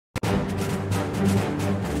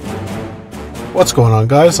What's going on,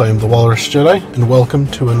 guys? I am the Walrus Jedi, and welcome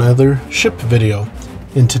to another ship video.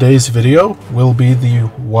 In today's video will be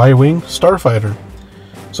the Y-Wing Starfighter.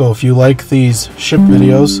 So if you like these ship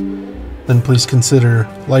videos, then please consider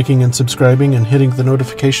liking and subscribing and hitting the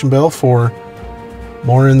notification bell for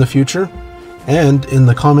more in the future. And in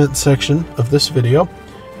the comment section of this video,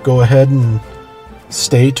 go ahead and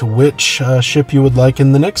state which ship you would like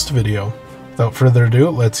in the next video. Without further ado,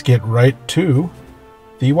 let's get right to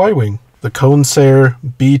the Y-Wing. The Consair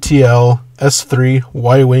BTL S3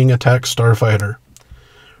 Y-Wing Attack Starfighter.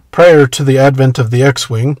 Prior to the advent of the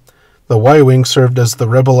X-Wing, the Y-Wing served as the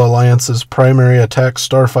Rebel Alliance's primary attack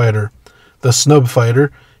starfighter. The snub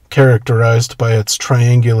fighter, characterized by its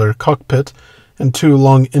triangular cockpit and two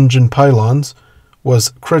long engine pylons,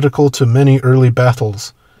 was critical to many early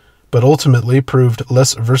battles, but ultimately proved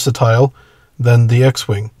less versatile than the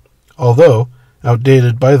X-Wing. Although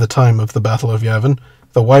outdated by the time of the Battle of Yavin,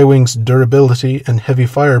 the Y-Wing's durability and heavy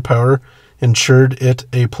firepower ensured it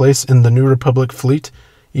a place in the New Republic fleet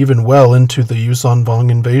even well into the Yuuzhan Vong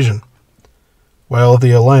invasion. While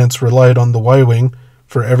the Alliance relied on the Y-Wing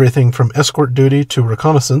for everything from escort duty to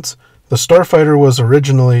reconnaissance, the Starfighter was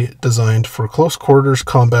originally designed for close quarters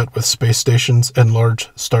combat with space stations and large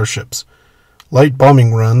starships. Light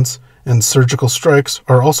bombing runs and surgical strikes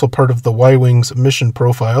are also part of the Y-Wing's mission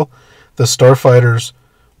profile. The Starfighter's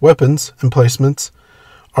weapons emplacements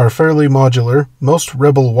are fairly modular. Most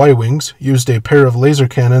Rebel Y-Wings used a pair of laser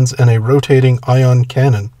cannons and a rotating ion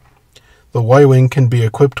cannon. The Y-Wing can be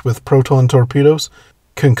equipped with proton torpedoes,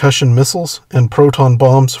 concussion missiles, and proton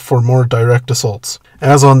bombs for more direct assaults.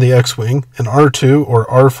 As on the X-Wing, an R2 or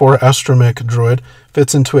R4 astromech droid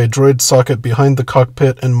fits into a droid socket behind the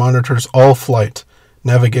cockpit and monitors all flight,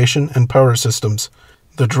 navigation, and power systems.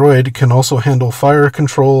 The droid can also handle fire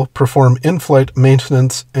control, perform in-flight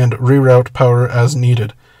maintenance, and reroute power as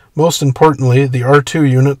needed. Most importantly, the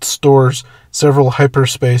R2 unit stores several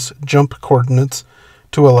hyperspace jump coordinates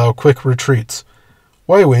to allow quick retreats.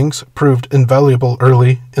 Y-Wings proved invaluable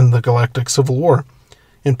early in the Galactic Civil War.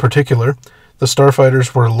 In particular, the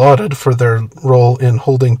Starfighters were lauded for their role in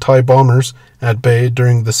holding TIE bombers at bay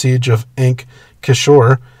during the siege of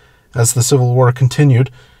Ankh-Kishore. As the Civil War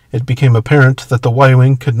continued, it became apparent that the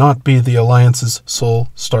Y-Wing could not be the Alliance's sole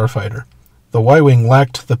starfighter. The Y-Wing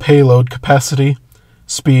lacked the payload capacity,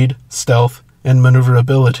 speed, stealth, and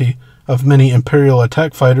maneuverability of many Imperial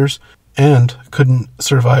attack fighters, and couldn't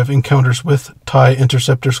survive encounters with TIE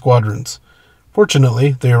interceptor squadrons.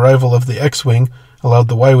 Fortunately, the arrival of the X-Wing allowed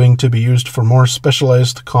the Y-Wing to be used for more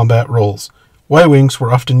specialized combat roles. Y-Wings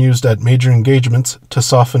were often used at major engagements to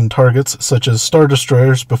soften targets such as Star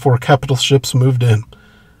Destroyers before capital ships moved in.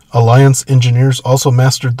 Alliance engineers also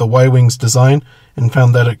mastered the Y-Wing's design and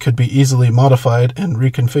found that it could be easily modified and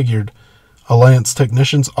reconfigured. Alliance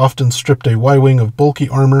technicians often stripped a Y-Wing of bulky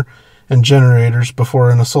armor and generators before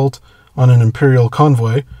an assault on an Imperial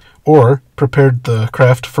convoy, or prepared the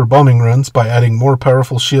craft for bombing runs by adding more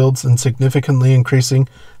powerful shields and significantly increasing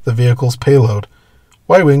the vehicle's payload.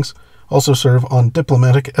 Y-Wings also serve on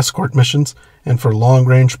diplomatic escort missions and for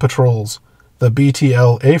long-range patrols. The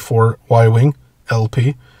BTL-A4 Y-Wing,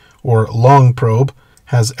 LP, or Long Probe,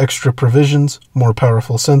 has extra provisions, more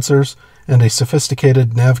powerful sensors, and a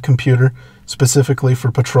sophisticated nav computer specifically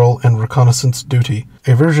for patrol and reconnaissance duty.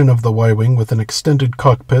 A version of the Y-Wing with an extended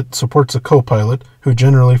cockpit supports a co-pilot who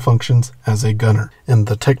generally functions as a gunner. In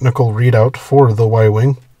the technical readout for the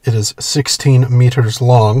Y-Wing, it is 16 meters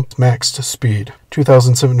long, maxed speed,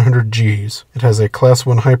 2,700 Gs. It has a Class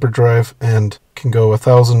 1 hyperdrive and can go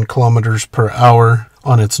 1,000 kilometers per hour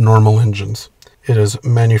on its normal engines. It is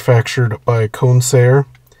manufactured by Consair,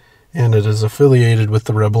 and it is affiliated with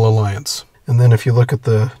the Rebel Alliance. And then if you look at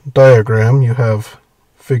the diagram, you have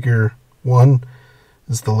figure 1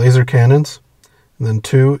 is the laser cannons, and then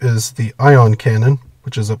 2 is the ion cannon,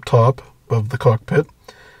 which is up top above the cockpit.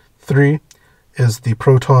 3 is the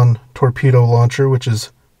proton torpedo launcher, which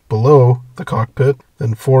is below the cockpit.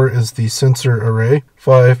 Then 4 is the sensor array.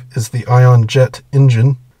 5 is the ion jet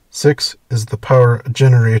engine. 6 is the power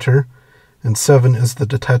generator. And 7 is the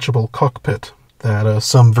detachable cockpit that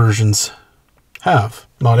some versions have.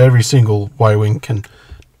 Not every single Y-Wing can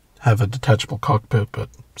have a detachable cockpit, but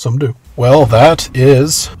some do. Well, that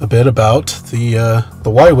is a bit about the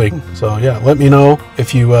Y-Wing. So yeah, let me know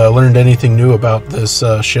if you learned anything new about this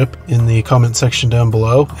ship in the comment section down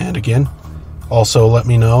below. And again, also let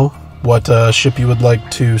me know what ship you would like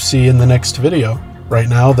to see in the next video. Right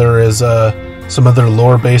now, there is some other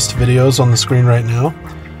lore-based videos on the screen right now,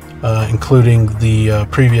 including the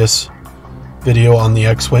previous video on the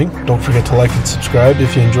X-Wing. Don't forget to like and subscribe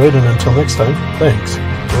if you enjoyed, and until next time, thanks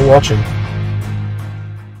for watching.